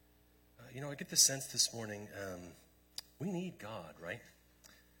I get the sense this morning we need God, right?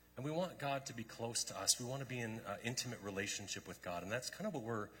 And we want God to be close to us. We want to be in intimate relationship with God. And that's kind of what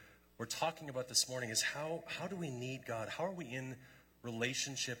we're talking about this morning is how do we need God? How are we in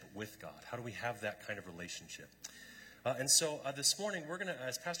relationship with God? How do we have that kind of relationship? And so this morning, we're going to,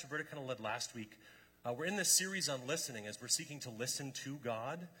 as Pastor Britta kind of led last week, we're in this series on listening as we're seeking to listen to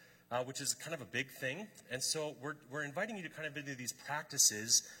God, which is kind of a big thing. And so we're inviting you to kind of into these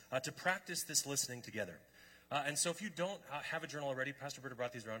practices to practice this listening together. And so if you don't have a journal already, Pastor Britta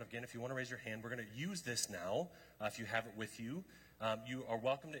brought these around. Again, if you want to raise your hand, we're going to use this now. If you have it with you, you are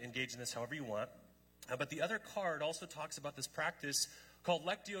welcome to engage in this however you want. But the other card also talks about this practice called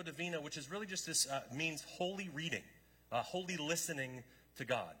Lectio Divina, which is really just this means holy reading, holy listening to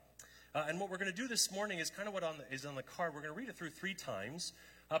God. And what we're going to do this morning is kind of what is on the card. We're going to read it through 3 times.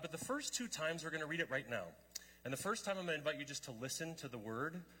 But the first 2 times, we're going to read it right now. And the first time, I'm going to invite you just to listen to the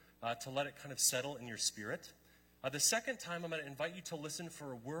word, to let it kind of settle in your spirit. The second time, I'm going to invite you to listen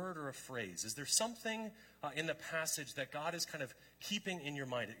for a word or a phrase. Is there something in the passage that God is kind of keeping in your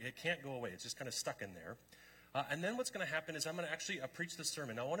mind? It can't go away. It's just kind of stuck in there. And then what's going to happen is I'm going to actually preach the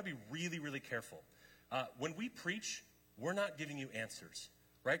sermon. Now, I want to be really, really careful. When we preach, we're not giving you answers,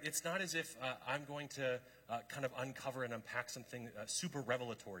 right? It's not as if I'm going to kind of uncover and unpack something super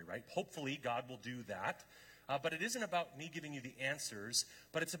revelatory, right? Hopefully, God will do that. But it isn't about me giving you the answers,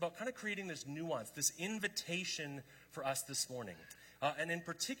 but it's about kind of creating this nuance, this invitation for us this morning. And in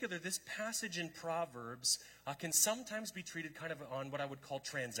particular, this passage in Proverbs can sometimes be treated kind of on what I would call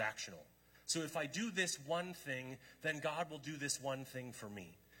transactional. So if I do this one thing, then God will do this one thing for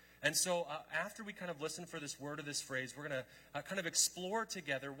me. And so after we kind of listen for this word or this phrase, we're going to kind of explore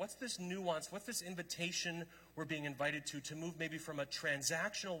together what's this nuance, what's this invitation we're being invited to move maybe from a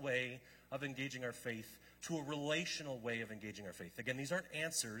transactional way of engaging our faith to a relational way of engaging our faith. Again, these aren't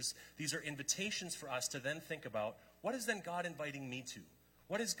answers. These are invitations for us to then think about, what is then God inviting me to?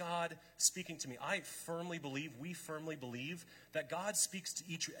 What is God speaking to me? We firmly believe that God speaks to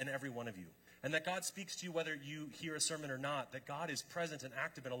each and every one of you. And that God speaks to you whether you hear a sermon or not, that God is present and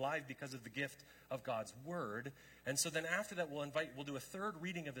active and alive because of the gift of God's word. And so then after that, we'll do a third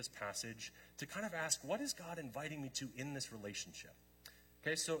reading of this passage to kind of ask, what is God inviting me to in this relationship?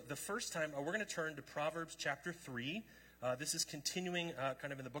 Okay, so the first time, we're going to turn to Proverbs chapter 3. This is continuing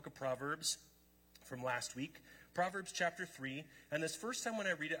kind of in the book of Proverbs from last week. Proverbs chapter 3. And this first time when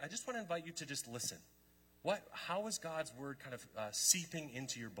I read it, I just want to invite you to just listen. How is God's word kind of seeping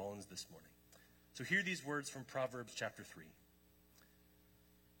into your bones this morning? So hear these words from Proverbs chapter 3.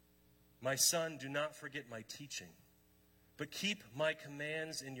 My son, do not forget my teaching, but keep my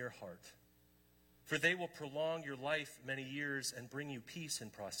commands in your heart. For they will prolong your life many years and bring you peace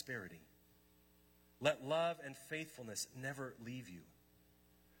and prosperity. Let love and faithfulness never leave you.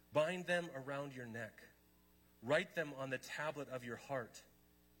 Bind them around your neck. Write them on the tablet of your heart.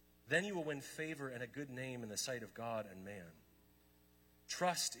 Then you will win favor and a good name in the sight of God and man.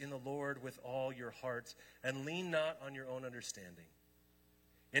 Trust in the Lord with all your heart and lean not on your own understanding.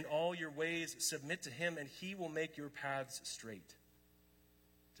 In all your ways submit to him, and he will make your paths straight.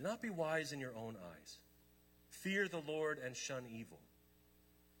 Do not be wise in your own eyes. Fear the Lord and shun evil.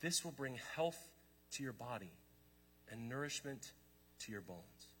 This will bring health to your body and nourishment to your bones.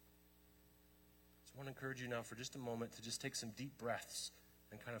 So I want to encourage you now for just a moment to just take some deep breaths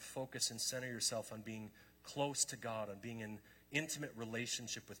and kind of focus and center yourself on being close to God, on being in intimate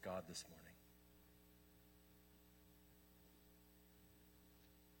relationship with God this morning.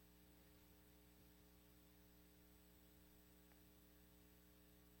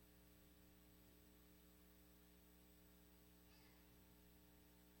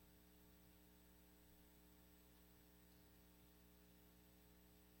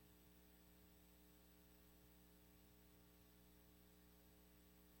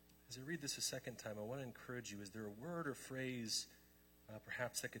 As I read this a second time, I want to encourage you, is there a word or phrase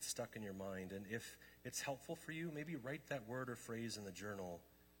perhaps that gets stuck in your mind? And if it's helpful for you, maybe write that word or phrase in the journal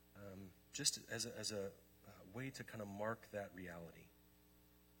just as a way to kind of mark that reality.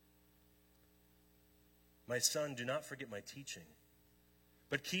 My son, do not forget my teaching,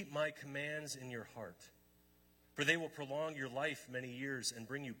 but keep my commands in your heart. For they will prolong your life many years and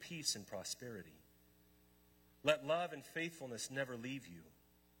bring you peace and prosperity. Let love and faithfulness never leave you.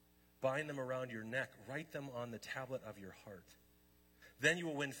 Bind them around your neck. Write them on the tablet of your heart. Then you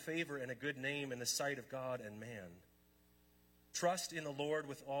will win favor and a good name in the sight of God and man. Trust in the Lord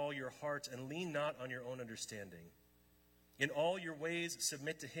with all your heart and lean not on your own understanding. In all your ways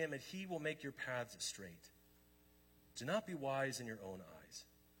submit to him, and he will make your paths straight. Do not be wise in your own eyes.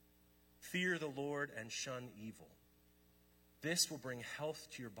 Fear the Lord and shun evil. This will bring health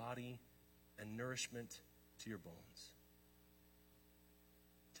to your body and nourishment to your bones.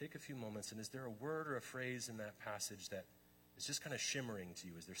 Take a few moments, and is there a word or a phrase in that passage that is just kind of shimmering to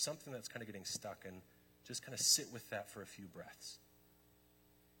you? Is there something that's kind of getting stuck? And just kind of sit with that for a few breaths.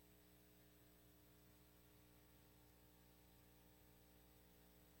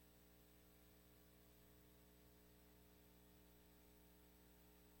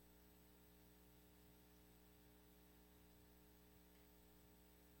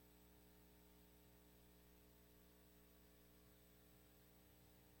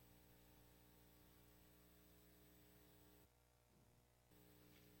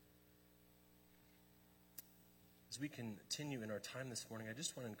 As we continue in our time this morning, I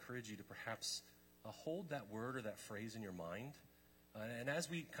just want to encourage you to perhaps hold that word or that phrase in your mind. And as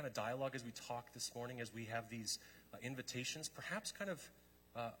we kind of dialogue, as we talk this morning, as we have these invitations, perhaps kind of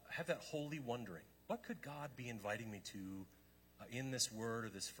have that holy wondering. What could God be inviting me to in this word or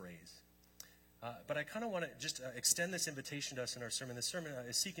this phrase? But I kind of want to just extend this invitation to us in our sermon. This sermon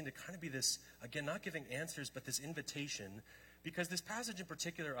is seeking to kind of be this, again, not giving answers, but this invitation, because this passage in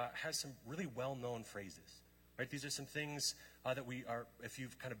particular has some really well-known phrases. Right? These are some things that we are, if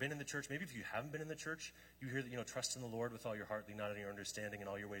you've kind of been in the church, maybe if you haven't been in the church, you hear that, trust in the Lord with all your heart, lean not on your understanding, in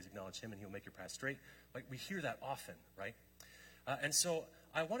all your ways acknowledge him, and he'll make your path straight. Like, we hear that often, right? And so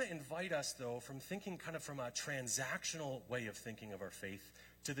I want to invite us, though, from thinking kind of from a transactional way of thinking of our faith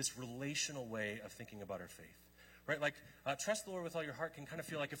to this relational way of thinking about our faith. Right? Like, trust the Lord with all your heart can kind of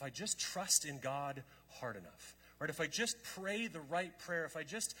feel like if I just trust in God hard enough. Right? If I just pray the right prayer, if I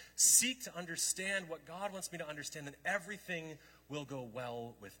just seek to understand what God wants me to understand, then everything will go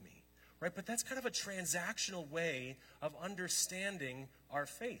well with me. Right? But that's kind of a transactional way of understanding our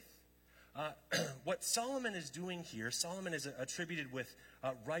faith. What Solomon is doing here, Solomon is attributed with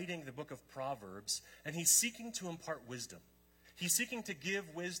writing the book of Proverbs, and he's seeking to impart wisdom. He's seeking to give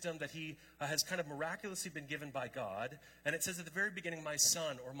wisdom that he has kind of miraculously been given by God. And it says at the very beginning, my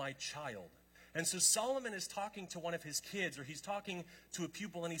son or my child. And so Solomon is talking to one of his kids, or he's talking to a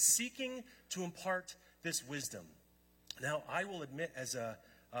pupil, and he's seeking to impart this wisdom. Now, I will admit, as a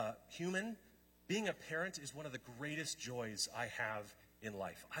human, being a parent is one of the greatest joys I have in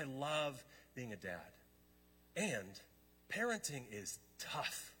life. I love being a dad. And parenting is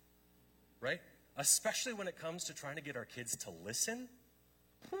tough, right? Especially when it comes to trying to get our kids to listen.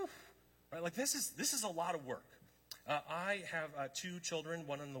 Whew. Right? Like, this is a lot of work. I have 2 children,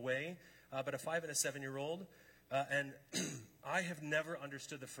 one on the way, but a 5 and a 7-year-old. And I have never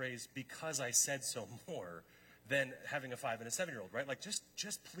understood the phrase, because I said so, more than having a 5 and a 7-year-old, right? Like,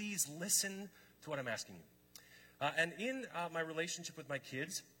 just please listen to what I'm asking you. And in my relationship with my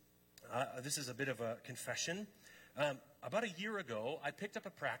kids, this is a bit of a confession. About a year ago, I picked up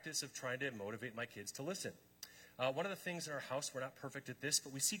a practice of trying to motivate my kids to listen. One of the things in our house, we're not perfect at this,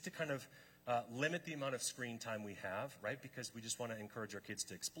 but we seek to kind of limit the amount of screen time we have, right? Because we just want to encourage our kids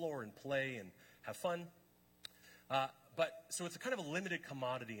to explore and play and have fun. So it's a kind of a limited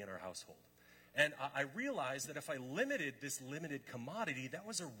commodity in our household. And I realized that if I limited this limited commodity, that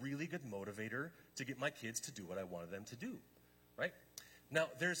was a really good motivator to get my kids to do what I wanted them to do, right? Now,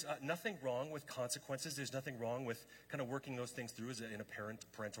 there's nothing wrong with consequences. There's nothing wrong with kind of working those things through in a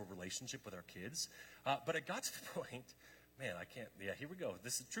parental relationship with our kids. But it got to the point, man, here we go.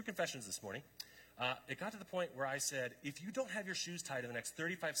 This is true confessions this morning. It got to the point where I said, if you don't have your shoes tied in the next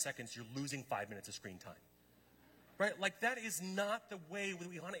 35 seconds, you're losing 5 minutes of screen time. Right? Like, that is not the way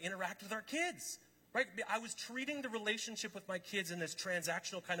we want to interact with our kids. Right? I was treating the relationship with my kids in this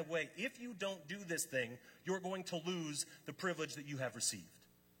transactional kind of way. If you don't do this thing, you're going to lose the privilege that you have received.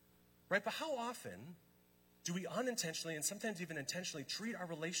 Right? But how often do we unintentionally, and sometimes even intentionally, treat our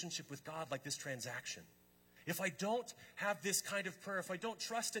relationship with God like this transaction? If I don't have this kind of prayer, if I don't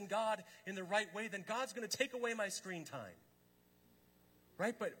trust in God in the right way, then God's going to take away my screen time.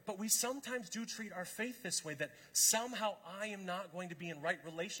 Right? But we sometimes do treat our faith this way, that somehow I am not going to be in right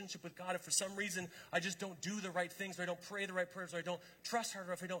relationship with God if for some reason I just don't do the right things, or I don't pray the right prayers, or I don't trust hard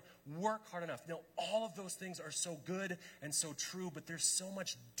enough, or I don't work hard enough. No, all of those things are so good and so true, but there's so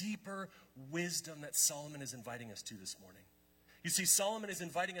much deeper wisdom that Solomon is inviting us to this morning. You see, Solomon is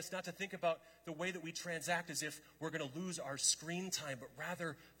inviting us not to think about the way that we transact as if we're going to lose our screen time, but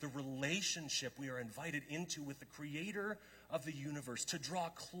rather the relationship we are invited into with the creator of the universe, to draw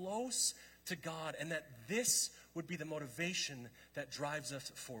close to God, and that this would be the motivation that drives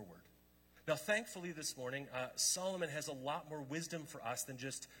us forward. Now, thankfully this morning, Solomon has a lot more wisdom for us than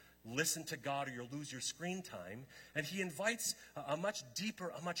just listen to God or you'll lose your screen time. And he invites a much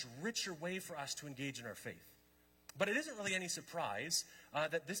deeper, a much richer way for us to engage in our faith. But it isn't really any surprise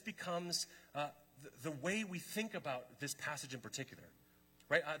that this becomes the way we think about this passage in particular.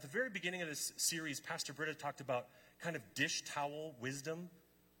 right? At the very beginning of this series, Pastor Britta talked about kind of dish towel wisdom,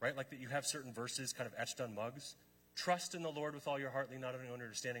 right? Like that you have certain verses kind of etched on mugs. Trust in the Lord with all your heart, lean not on your own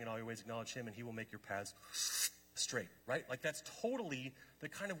understanding, in all your ways acknowledge him, and he will make your paths straight, right? Like that's totally the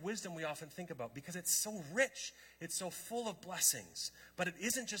kind of wisdom we often think about because it's so rich, it's so full of blessings. But it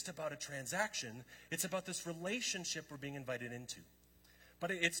isn't just about a transaction, it's about this relationship we're being invited into. But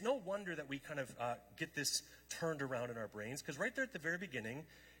it's no wonder that we kind of get this turned around in our brains, because right there at the very beginning,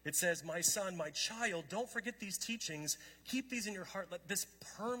 it says, my son, my child, don't forget these teachings. Keep these in your heart. Let this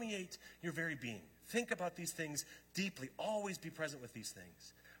permeate your very being. Think about these things deeply. Always be present with these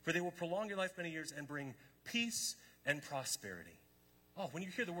things. For they will prolong your life many years and bring peace and prosperity. Oh, when you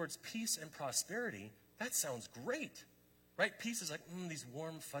hear the words peace and prosperity, that sounds great, right? Peace is like these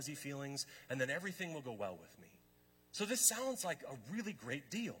warm, fuzzy feelings, and then everything will go well with me. So this sounds like a really great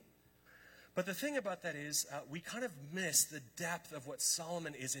deal. But the thing about that is we kind of miss the depth of what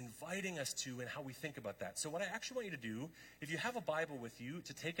Solomon is inviting us to and how we think about that. So what I actually want you to do, if you have a Bible with you,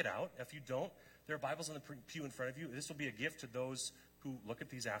 to take it out. If you don't, there are Bibles on the pew in front of you. This will be a gift to those who look at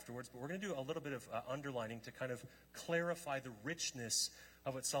these afterwards. But we're going to do a little bit of underlining to kind of clarify the richness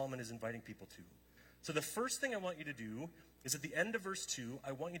of what Solomon is inviting people to. So the first thing I want you to do is at the end of verse 2,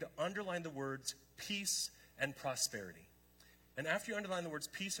 I want you to underline the words peace and prosperity. And after you underline the words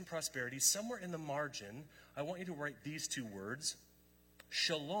peace and prosperity, somewhere in the margin, I want you to write these two words,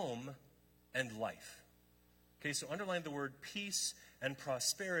 shalom and life. Okay, so underline the word peace and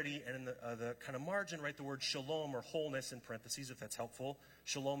prosperity, and in the kind of margin, write the word shalom or wholeness in parentheses, if that's helpful.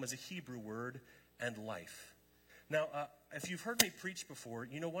 Shalom is a Hebrew word, and life. Now, if you've heard me preach before,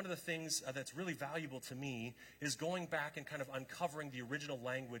 you know one of the things that's really valuable to me is going back and kind of uncovering the original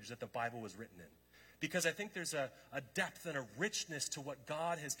language that the Bible was written in. Because I think there's a depth and a richness to what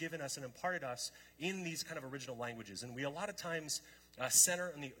God has given us and imparted us in these kind of original languages. And we a lot of times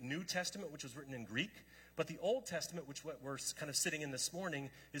center on the New Testament, which was written in Greek. But the Old Testament, which what we're kind of sitting in this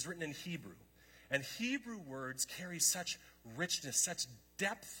morning, is written in Hebrew. And Hebrew words carry such richness, such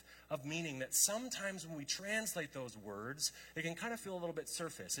depth of meaning that sometimes when we translate those words, it can kind of feel a little bit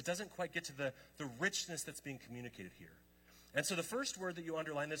surface. It doesn't quite get to the richness that's being communicated here. And so the first word that you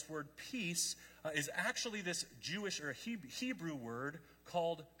underline, this word peace, is actually this Jewish or Hebrew word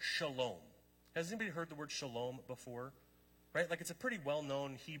called shalom. Has anybody heard the word shalom before? Right? Like it's a pretty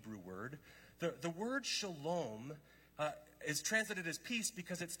well-known Hebrew word. The word shalom is translated as peace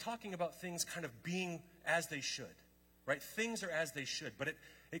because it's talking about things kind of being as they should. Right? Things are as they should. But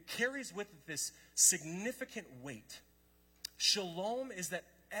it carries with it this significant weight. Shalom is that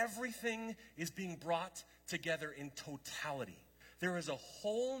everything is being brought together in totality. There is a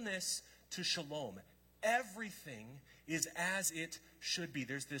wholeness to shalom. Everything is as it should be.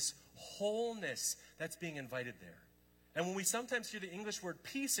 There's this wholeness that's being invited there. And when we sometimes hear the English word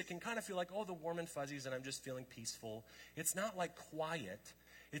peace, it can kind of feel like, oh, the warm and fuzzies and I'm just feeling peaceful. It's not like quiet.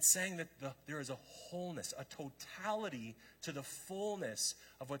 It's saying that there is a wholeness, a totality to the fullness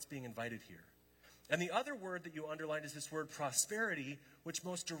of what's being invited here. And the other word that you underlined is this word prosperity, which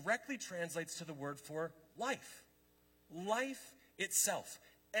most directly translates to the word for life. Life itself.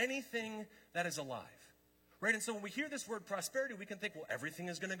 Anything that is alive. Right? And so when we hear this word prosperity, we can think, well, everything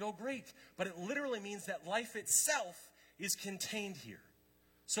is going to go great. But it literally means that life itself is contained here.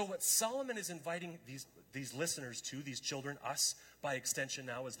 So what Solomon is inviting these listeners to, these children, us by extension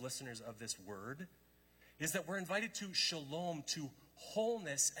now as listeners of this word, is that we're invited to shalom, to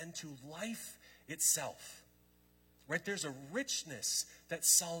wholeness, and to life itself. Right? There's a richness that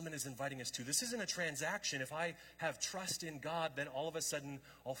Solomon is inviting us to. This isn't a transaction. If I have trust in God, then all of a sudden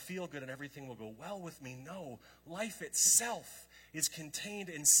I'll feel good and everything will go well with me. No, life itself is contained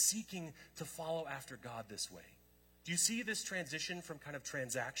in seeking to follow after God this way. Do you see this transition from kind of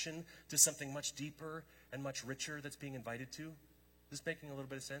transaction to something much deeper and much richer that's being invited to? Is this making a little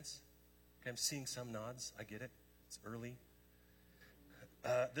bit of sense? Okay, I'm seeing some nods. I get it. It's early.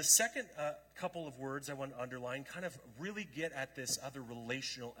 The second couple of words I want to underline kind of really get at this other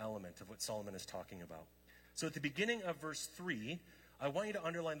relational element of what Solomon is talking about. So at the beginning of verse 3, I want you to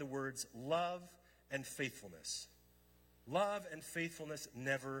underline the words love and faithfulness. Love and faithfulness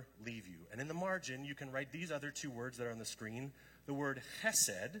never leave you. And in the margin, you can write these other two words that are on the screen, the word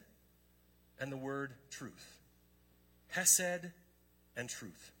chesed and the word truth. Chesed and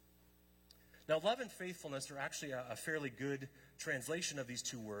truth. Now, love and faithfulness are actually a fairly good translation of these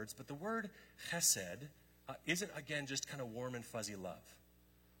two words, but the word chesed isn't, again, just kind of warm and fuzzy love.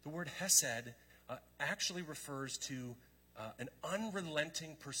 The word chesed actually refers to an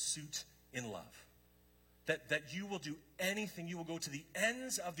unrelenting pursuit in love. That you will do anything, you will go to the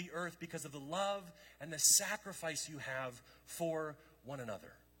ends of the earth because of the love and the sacrifice you have for one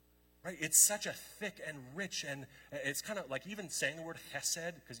another. Right? It's such a thick and rich, and it's kind of like even saying the word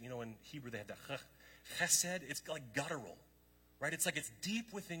chesed, because, in Hebrew they have the chesed, it's like guttural, right? It's like it's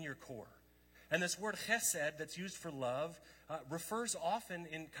deep within your core. And this word chesed that's used for love refers often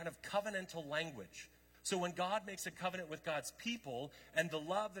in kind of covenantal language. So when God makes a covenant with God's people and the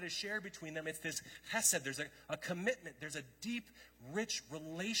love that is shared between them, it's this chesed. There's a commitment. There's a deep, rich,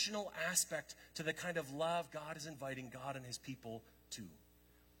 relational aspect to the kind of love God is inviting God and his people to.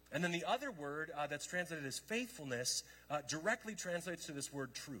 And then the other word that's translated as faithfulness directly translates to this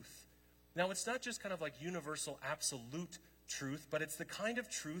word truth. Now, it's not just kind of like universal, absolute truth, but it's the kind of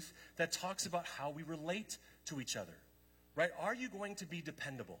truth that talks about how we relate to each other, right? Are you going to be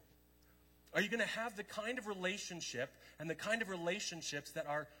dependable? Are you going to have the kind of relationship and the kind of relationships that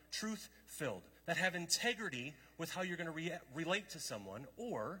are truth-filled, that have integrity with how you're going to relate to someone?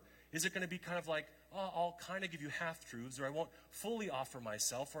 Or is it going to be kind of like, oh, I'll kind of give you half-truths, or I won't fully offer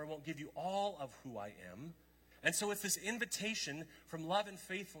myself, or I won't give you all of who I am? And so it's this invitation from love and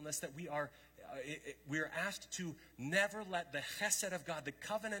faithfulness that we are asked to never let the chesed of God, the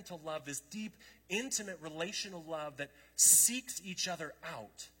covenantal love, this deep, intimate, relational love that seeks each other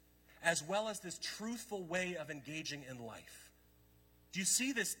out, as well as this truthful way of engaging in life. Do you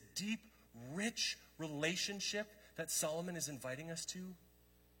see this deep, rich relationship that Solomon is inviting us to?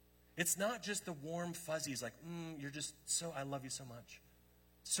 It's not just the warm fuzzies like, you're just so, I love you so much.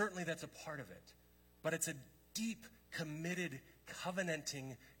 Certainly that's a part of it. But it's a deep, committed,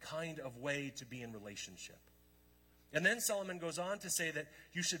 covenanting kind of way to be in relationship. And then Solomon goes on to say that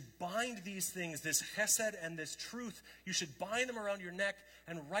you should bind these things, this chesed and this truth, you should bind them around your neck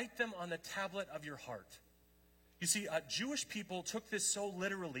and write them on the tablet of your heart. You see, Jewish people took this so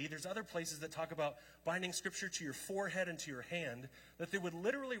literally. There's other places that talk about binding scripture to your forehead and to your hand, that they would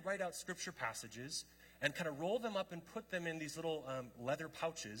literally write out scripture passages and kind of roll them up and put them in these little leather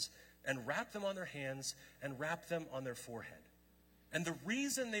pouches and wrap them on their hands and wrap them on their forehead. And the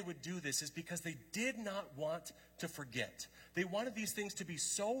reason they would do this is because they did not want to forget. They wanted these things to be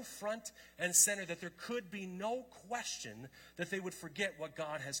so front and center that there could be no question that they would forget what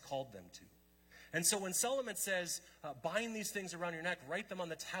God has called them to. And so when Solomon says, bind these things around your neck, write them on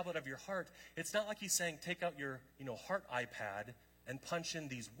the tablet of your heart, it's not like he's saying, take out your heart iPad and punch in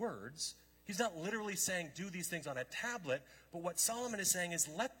these words. He's not literally saying, do these things on a tablet. But what Solomon is saying is,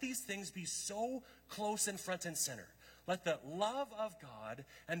 let these things be so close and front and center. Let the love of God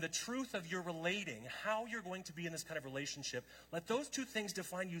and the truth of your relating, how you're going to be in this kind of relationship, let those two things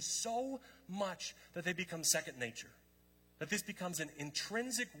define you so much that they become second nature. That this becomes an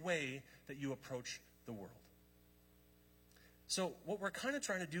intrinsic way that you approach the world. So what we're kind of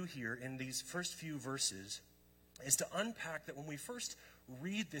trying to do here in these first few verses is to unpack that when we first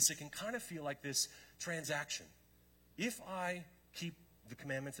read this, it can kind of feel like this transaction. If I keep the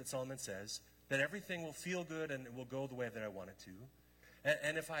commandments that Solomon says, then everything will feel good and it will go the way that I want it to.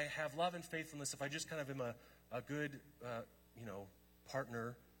 And if I have love and faithfulness, if I just kind of am a good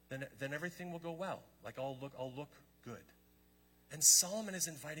partner, then everything will go well. Like I'll look good. And Solomon is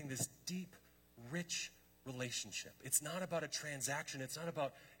inviting this deep, rich relationship. It's not about a transaction. It's not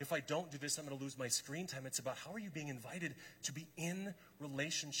about, if I don't do this, I'm going to lose my screen time. It's about, how are you being invited to be in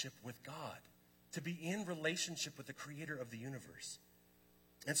relationship with God, to be in relationship with the creator of the universe.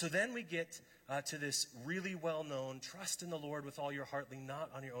 And so then we get to this really well-known, trust in the Lord with all your heart, lean not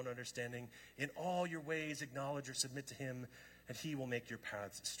on your own understanding. In all your ways acknowledge or submit to him, and he will make your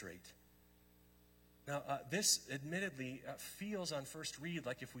paths straight. Now, this admittedly feels on first read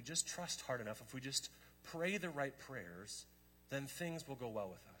like if we just trust hard enough, if we just pray the right prayers, then things will go well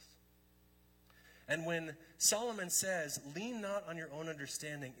with us. And when Solomon says, lean not on your own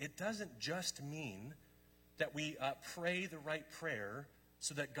understanding, it doesn't just mean that we pray the right prayer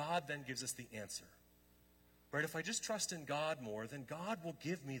so that God then gives us the answer. Right? If I just trust in God more, then God will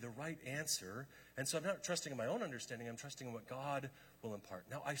give me the right answer. And so I'm not trusting in my own understanding, I'm trusting in what God will impart.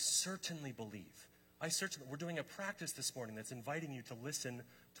 Now, I certainly believe, we're doing a practice this morning that's inviting you to listen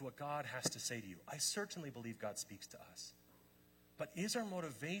to what God has to say to you. I certainly believe God speaks to us. But is our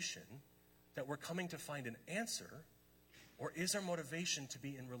motivation that we're coming to find an answer, or is our motivation to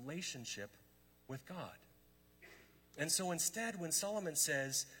be in relationship with God? And so instead, when Solomon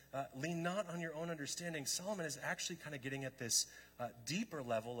says, lean not on your own understanding, Solomon is actually kind of getting at this deeper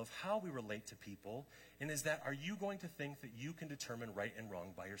level of how we relate to people, and is that, are you going to think that you can determine right and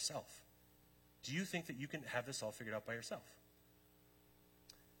wrong by yourself? Do you think that you can have this all figured out by yourself?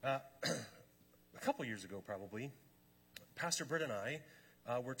 A couple years ago, probably, Pastor Britt and I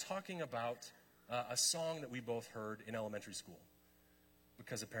were talking about a song that we both heard in elementary school,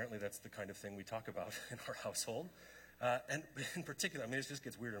 because apparently that's the kind of thing we talk about in our household. And in particular, I mean, it just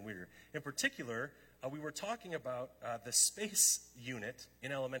gets weirder and weirder. In particular, we were talking about the space unit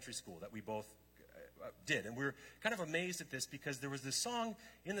in elementary school that we both did. And we were kind of amazed at this because there was this song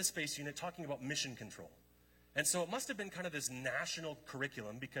in the space unit talking about mission control. And so it must have been kind of this national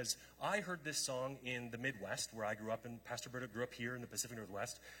curriculum because I heard this song in the Midwest where I grew up, and Pastor Berta grew up here in the Pacific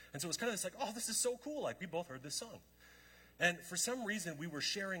Northwest. And so it was kind of this like, oh, this is so cool. Like, we both heard this song. And for some reason, we were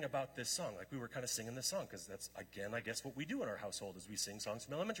sharing about this song. Like, we were kind of singing this song because that's, again, I guess what we do in our household is we sing songs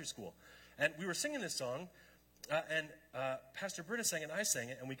from elementary school. And we were singing this song, and Pastor Britta sang it, and I sang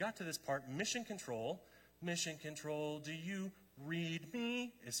it, and we got to this part, mission control, do you read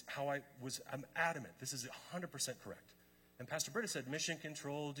me? Is how I'm adamant. This is 100% correct. And Pastor Britta said, mission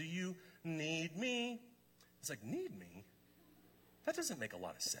control, do you need me? It's like, need me? That doesn't make a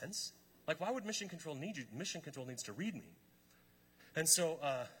lot of sense. Like, why would mission control need you? Mission control needs to read me. And so,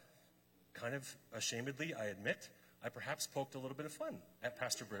 kind of ashamedly, I admit, I perhaps poked a little bit of fun at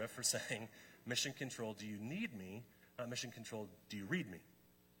Pastor Britta for saying, mission control, do you need me? Mission control, do you read me?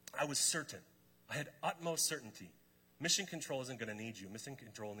 I was certain. I had utmost certainty. Mission control isn't going to need you. Mission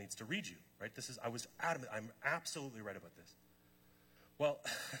control needs to read you, right? I was adamant. I'm absolutely right about this. Well,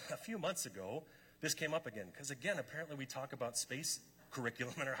 a few months ago, this came up again. Because again, apparently we talk about space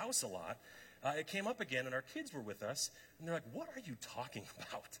curriculum in our house a lot. It came up again, and our kids were with us, and they're like, what are you talking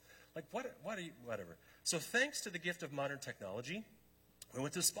about? Like, what are you, whatever. So thanks to the gift of modern technology, we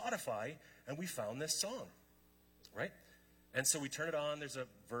went to Spotify, and we found this song, right? And so we turn it on. There's a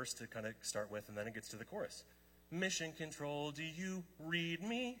verse to kind of start with, and then it gets to the chorus. Mission control, do you read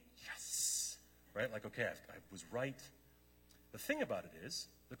me? Yes. Right? Like, okay, I was right. The thing about it is,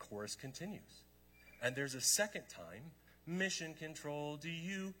 the chorus continues. And there's a second time, mission control, do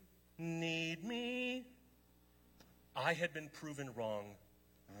you need me? I had been proven wrong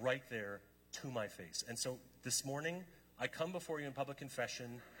right there to my face. And so this morning, I come before you in public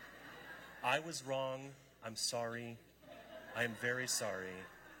confession. I was wrong. I'm sorry. I am very sorry.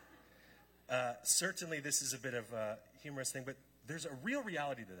 Certainly, this is a bit of a humorous thing, but there's a real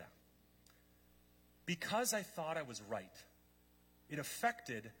reality to that. Because I thought I was right, it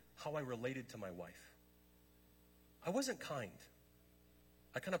affected how I related to my wife. I wasn't kind.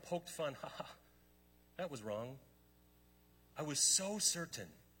 I kind of poked fun. That was wrong. I was so certain.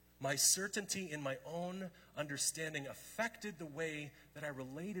 My certainty in my own understanding affected the way that I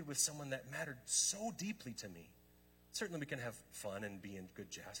related with someone that mattered so deeply to me. Certainly we can have fun and be in good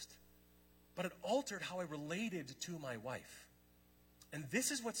jest. But it altered how I related to my wife. And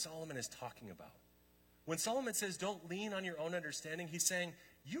this is what Solomon is talking about. When Solomon says, don't lean on your own understanding, he's saying,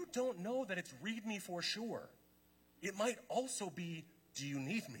 you don't know that it's read me for sure. It might also be, do you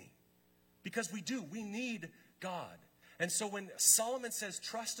need me? Because we do. We need God. And so when Solomon says,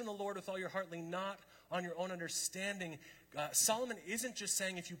 trust in the Lord with all your heart, lean not on your own understanding, Solomon isn't just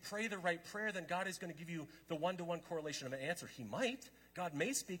saying if you pray the right prayer, then God is going to give you the one-to-one correlation of an answer. He might. God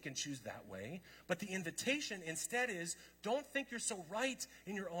may speak and choose that way. But the invitation instead is, don't think you're so right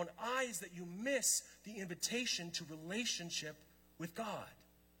in your own eyes that you miss the invitation to relationship with God.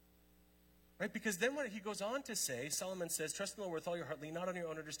 Right? Because then what he goes on to say, Solomon says, trust in the Lord with all your heart, lean not on your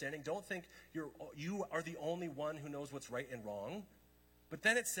own understanding. Don't think you are the only one who knows what's right and wrong. But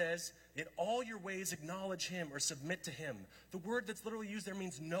then it says, in all your ways acknowledge him or submit to him. The word that's literally used there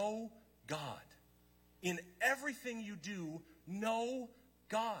means know God. In everything you do, know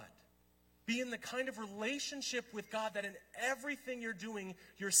God. Be in the kind of relationship with God that in everything you're doing,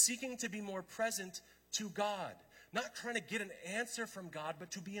 you're seeking to be more present to God. Not trying to get an answer from God,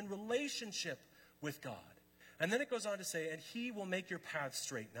 but to be in relationship with God. And then it goes on to say, and he will make your path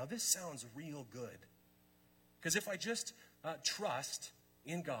straight. Now this sounds real good. Because if I just trust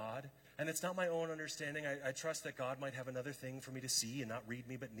in God, and it's not my own understanding, I trust that God might have another thing for me to see and not read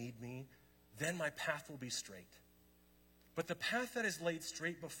me but need me, then my path will be straight. But the path that is laid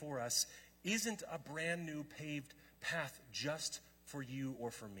straight before us isn't a brand new paved path just for you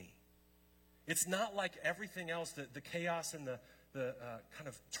or for me. It's not like everything else, the chaos and the kind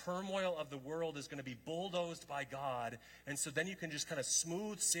of turmoil of the world is going to be bulldozed by God, and so then you can just kind of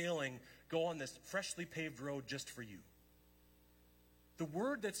smooth sailing go on this freshly paved road just for you. The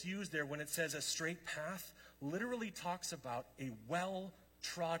word that's used there when it says a straight path literally talks about a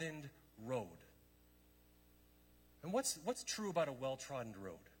well-trodden road. And what's true about a well-trodden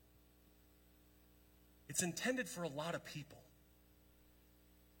road? It's intended for a lot of people.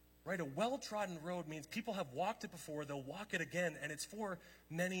 Right? A well-trodden road means people have walked it before, they'll walk it again, and it's for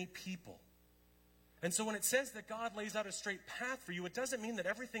many people. And so when it says that God lays out a straight path for you, it doesn't mean that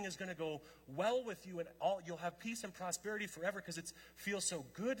everything is going to go well with you and you'll have peace and prosperity forever because it feels so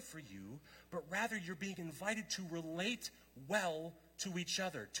good for you, but rather you're being invited to relate well to each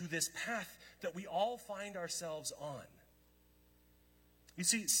other, to this path that we all find ourselves on. You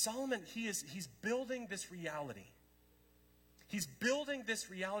see, Solomon, he's building this reality. He's building this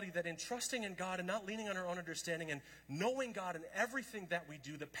reality that in trusting in God and not leaning on our own understanding and knowing God in everything that we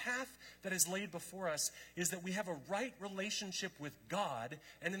do, the path that is laid before us is that we have a right relationship with God,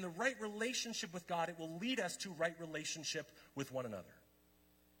 and in the right relationship with God, it will lead us to right relationship with one another.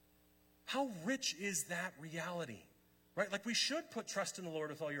 How rich is that reality? Right? Like, we should put trust in the Lord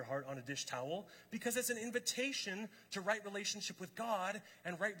with all your heart on a dish towel because it's an invitation to right relationship with God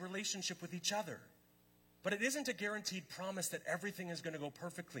and right relationship with each other. But it isn't a guaranteed promise that everything is going to go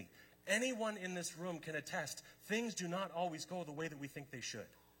perfectly. Anyone in this room can attest, things do not always go the way that we think they should.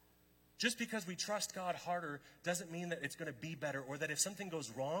 Just because we trust God harder doesn't mean that it's going to be better, or that if something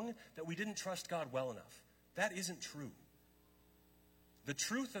goes wrong, that we didn't trust God well enough. That isn't true. The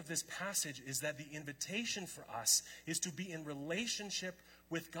truth of this passage is that the invitation for us is to be in relationship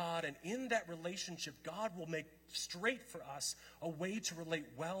with God, and in that relationship, God will make straight for us a way to relate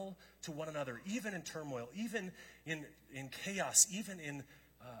well to one another, even in turmoil, even in chaos, even in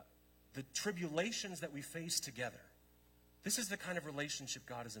the tribulations that we face together. This is the kind of relationship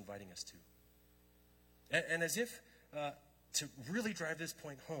God is inviting us to. And as if to really drive this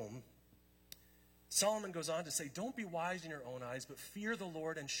point home, Solomon goes on to say, don't be wise in your own eyes, but fear the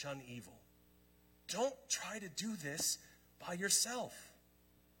Lord and shun evil. Don't try to do this by yourself.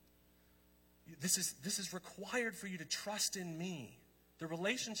 This is required for you to trust in me. The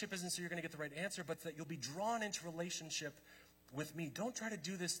relationship isn't so you're going to get the right answer, but that you'll be drawn into relationship with me. Don't try to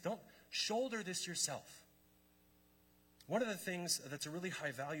do this. Don't shoulder this yourself. One of the things that's a really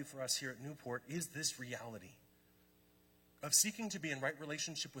high value for us here at Newport is this reality of seeking to be in right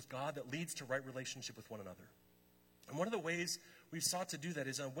relationship with God that leads to right relationship with one another. And one of the ways we've sought to do that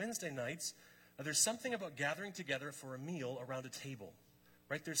is on Wednesday nights, there's something about gathering together for a meal around a table.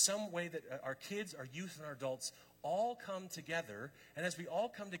 Right? There's some way that our kids, our youth, and our adults all come together, and as we all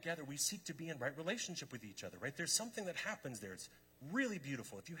come together, we seek to be in right relationship with each other. Right? There's something that happens there. It's really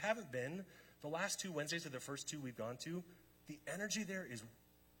beautiful. If you haven't been, the last 2 Wednesdays or the first 2 we've gone to, the energy there is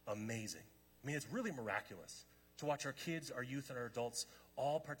amazing. I mean, it's really miraculous to watch our kids, our youth, and our adults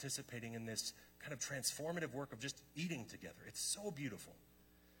all participating in this kind of transformative work of just eating together. It's so beautiful.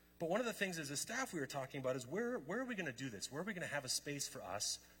 But one of the things as a staff we were talking about is where are we going to do this? Where are we going to have a space for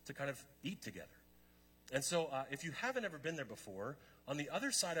us to kind of eat together? And so if you haven't ever been there before, on the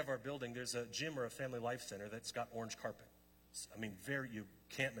other side of our building, there's a gym or a family life center that's got orange carpet. I mean, you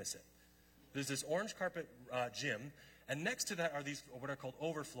can't miss it. There's this orange carpet gym, and next to that are these what are called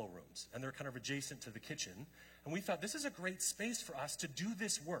overflow rooms, and they're kind of adjacent to the kitchen. And we thought this is a great space for us to do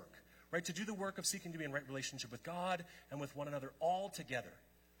this work, right? To do the work of seeking to be in right relationship with God and with one another all together.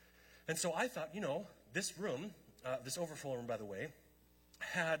 And so I thought, this room, this overflow room, by the way,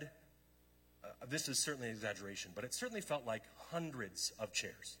 had, this is certainly an exaggeration, but it certainly felt like hundreds of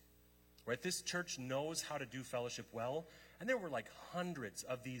chairs, right? This church knows how to do fellowship well, and there were like hundreds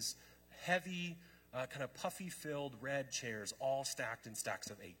of these heavy, kind of puffy-filled red chairs all stacked in stacks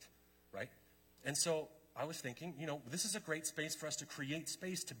of 8, right? And so I was thinking, this is a great space for us to create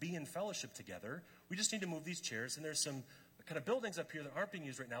space to be in fellowship together. We just need to move these chairs, and there's some kind of buildings up here that aren't being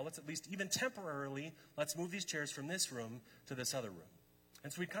used right now. Let's at least, even temporarily, let's move these chairs from this room to this other room.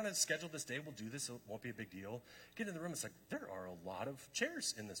 And so we kind of scheduled this day. We'll do this. It won't be a big deal. Get in the room. It's like, there are a lot of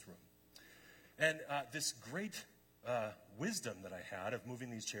chairs in this room. And this great wisdom that I had of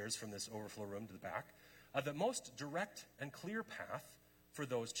moving these chairs from this overflow room to the back, the most direct and clear path for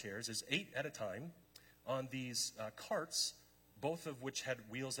those chairs is 8 at a time on these carts, both of which had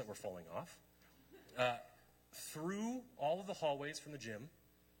wheels that were falling off, through all of the hallways from the gym,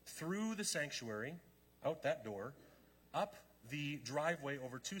 through the sanctuary, out that door, up the driveway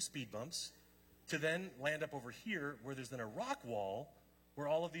over 2 speed bumps, to then land up over here where there's then a rock wall where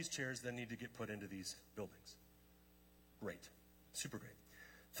all of these chairs then need to get put into these buildings. Great. Super great.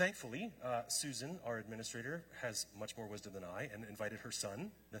 Thankfully, Susan, our administrator, has much more wisdom than I and invited her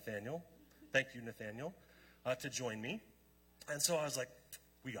son, Nathaniel. Thank you, Nathaniel, to join me. And so I was like,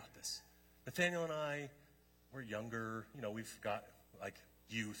 we got this. Nathaniel and I, we're younger. We've got,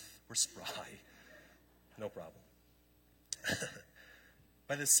 youth. We're spry. No problem.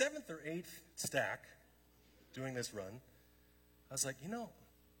 By the 7th or 8th stack doing this run, I was like,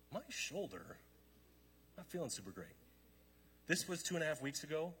 my shoulder, not feeling super great. This was 2.5 weeks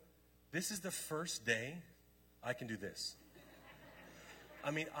ago. This is the first day I can do this.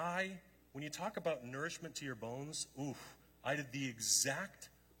 I mean, I when you talk about nourishment to your bones, I did the exact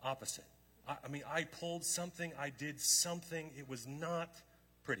opposite. I mean, I pulled something, I did something. It was not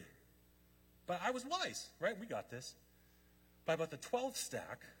pretty. But I was wise, right? We got this. By about the 12th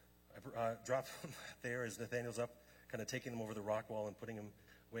stack, I dropped them there as Nathaniel's up, kind of taking them over the rock wall and putting them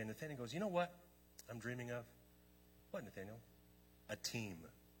away. And Nathaniel goes, you know what I'm dreaming of? What, Nathaniel? A team.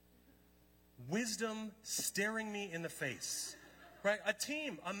 Wisdom staring me in the face. Right? A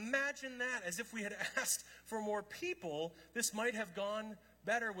team. Imagine that. As if we had asked for more people, this might have gone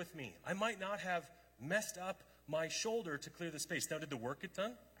better with me. I might not have messed up my shoulder to clear the space. Now, did the work get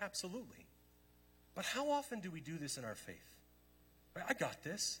done? Absolutely. But how often do we do this in our faith? Right? I got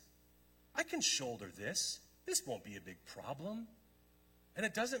this. I can shoulder this. This won't be a big problem. And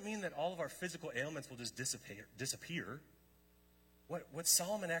it doesn't mean that all of our physical ailments will just disappear. What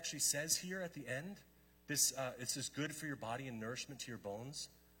Solomon actually says here at the end, this is good for your body and nourishment to your bones.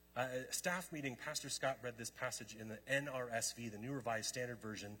 Staff meeting, Pastor Scott read this passage in the NRSV, the New Revised Standard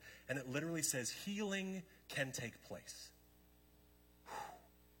Version, and it literally says, healing can take place.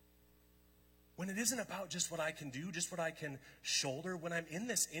 When it isn't about just what I can do, just what I can shoulder, when I'm in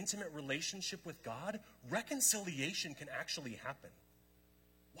this intimate relationship with God, reconciliation can actually happen.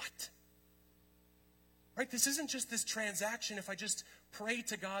 What? Right? This isn't just this transaction. If I just pray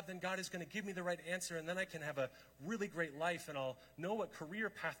to God, then God is going to give me the right answer, and then I can have a really great life, and I'll know what career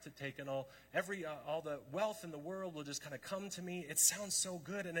path to take, and all the wealth in the world will just kind of come to me. It sounds so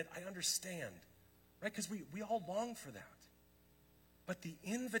good, and I understand, right? Because we all long for that. But the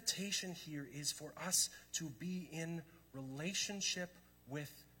invitation here is for us to be in relationship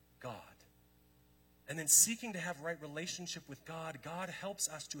with God. And in seeking to have right relationship with God, God helps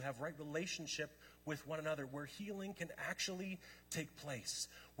us to have right relationship with one another, where healing can actually take place,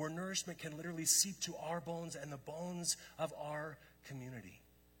 where nourishment can literally seep to our bones and the bones of our community.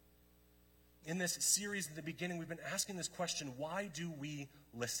 In this series at the beginning, we've been asking this question, why do we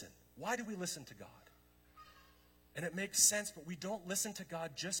listen? Why do we listen to God? And it makes sense, but we don't listen to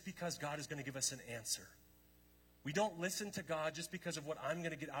God just because God is going to give us an answer. We don't listen to God just because of what I'm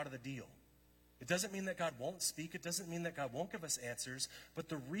going to get out of the deal. It doesn't mean that God won't speak. It doesn't mean that God won't give us answers. But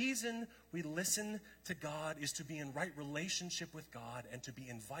the reason we listen to God is to be in right relationship with God and to be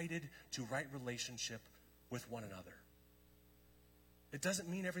invited to right relationship with one another. It doesn't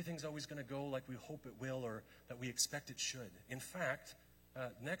mean everything's always going to go like we hope it will or that we expect it should. In fact,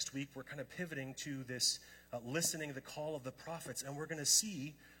 next week we're kind of pivoting to this listening, the call of the prophets, and we're going to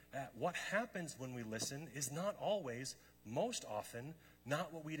see what happens when we listen is not always, most often,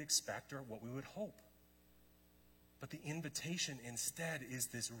 not what we'd expect or what we would hope. But the invitation instead is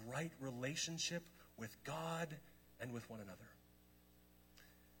this right relationship with God and with one another.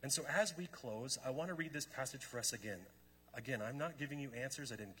 And so as we close, I want to read this passage for us again. Again, I'm not giving you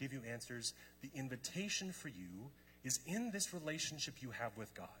answers. I didn't give you answers. The invitation for you is in this relationship you have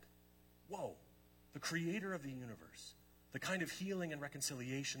with God. Whoa, the creator of the universe. The kind of healing and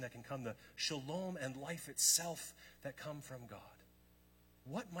reconciliation that can come, the shalom and life itself that come from God.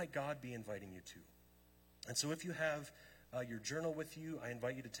 What might God be inviting you to? And so if you have your journal with you, I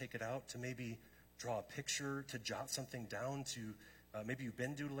invite you to take it out, to maybe draw a picture, to jot something down, to maybe you've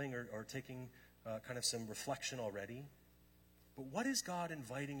been doodling or taking kind of some reflection already. But what is God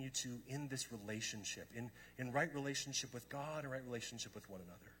inviting you to in this relationship, in right relationship with God and right relationship with one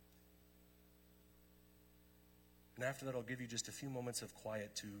another? And after that, I'll give you just a few moments of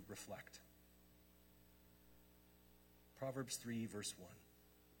quiet to reflect. Proverbs 3, verse 1.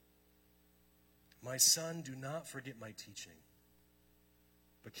 My son, do not forget my teaching,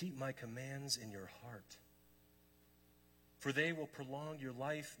 but keep my commands in your heart. For they will prolong your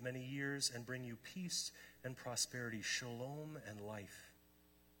life many years and bring you peace and prosperity, shalom and life.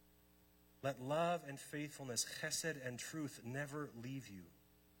 Let love and faithfulness, chesed and truth never leave you.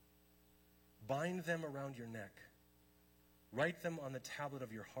 Bind them around your neck. Write them on the tablet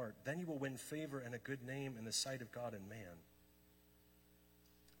of your heart. Then you will win favor and a good name in the sight of God and man.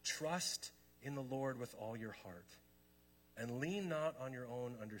 Trust in the Lord with all your heart, and lean not on your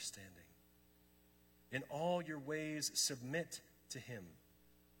own understanding. In all your ways submit to him,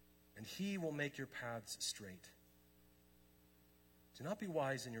 and he will make your paths straight. Do not be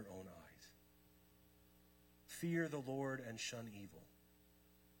wise in your own eyes. Fear the Lord and shun evil.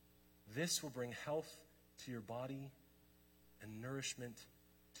 This will bring health to your body and nourishment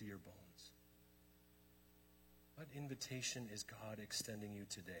to your bones. What invitation is God extending you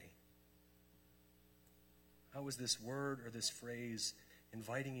today? How is this word or this phrase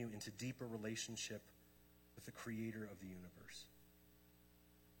inviting you into deeper relationship with the creator of the universe?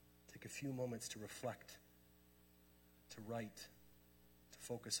 Take a few moments to reflect, to write, to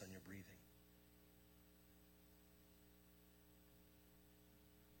focus on your breathing.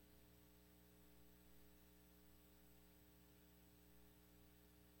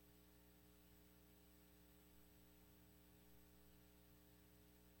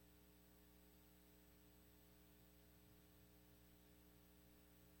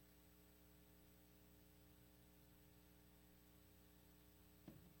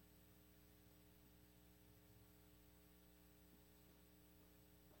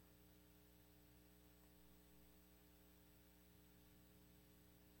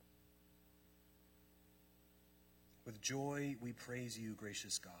 With joy we praise you,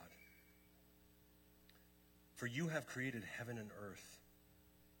 gracious God. For you have created heaven and earth,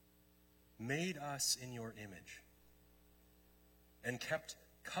 made us in your image, and kept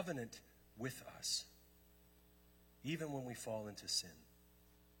covenant with us, even when we fall into sin.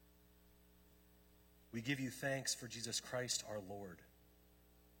 We give you thanks for Jesus Christ our Lord,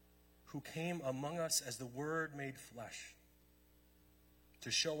 who came among us as the Word made flesh,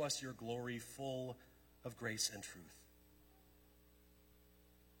 to show us your glory full of grace and truth.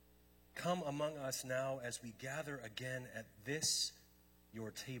 Come among us now as we gather again at this, your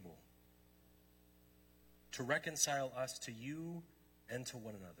table, to reconcile us to you and to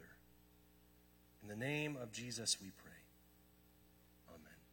one another. In the name of Jesus we pray.